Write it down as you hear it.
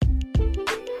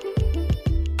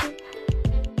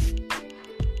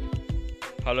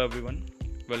Hello everyone,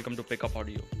 welcome to Pickup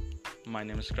Audio. My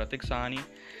name is Kratik Sahani,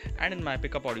 and in my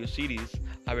Pickup Audio series,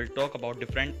 I will talk about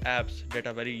different apps that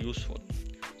are very useful.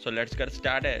 So let's get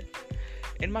started.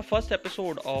 In my first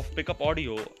episode of Pickup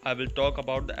Audio, I will talk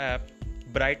about the app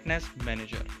Brightness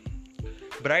Manager.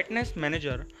 Brightness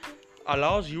Manager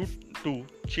allows you to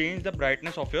change the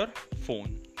brightness of your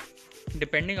phone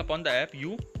depending upon the app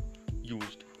you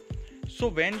used. So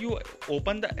when you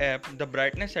open the app, the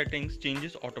brightness settings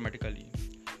changes automatically.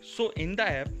 So in the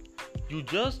app, you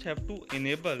just have to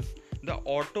enable the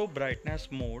auto brightness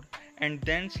mode and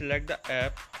then select the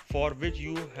app for which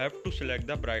you have to select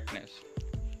the brightness.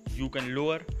 You can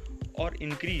lower or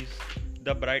increase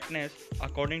the brightness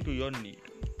according to your need.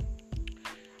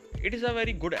 It is a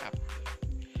very good app.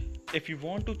 If you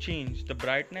want to change the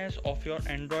brightness of your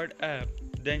Android app,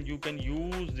 then you can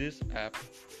use this app.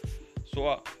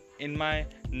 So in my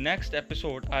next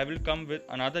episode, I will come with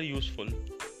another useful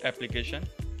application.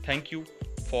 Thank you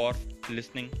for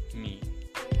listening me.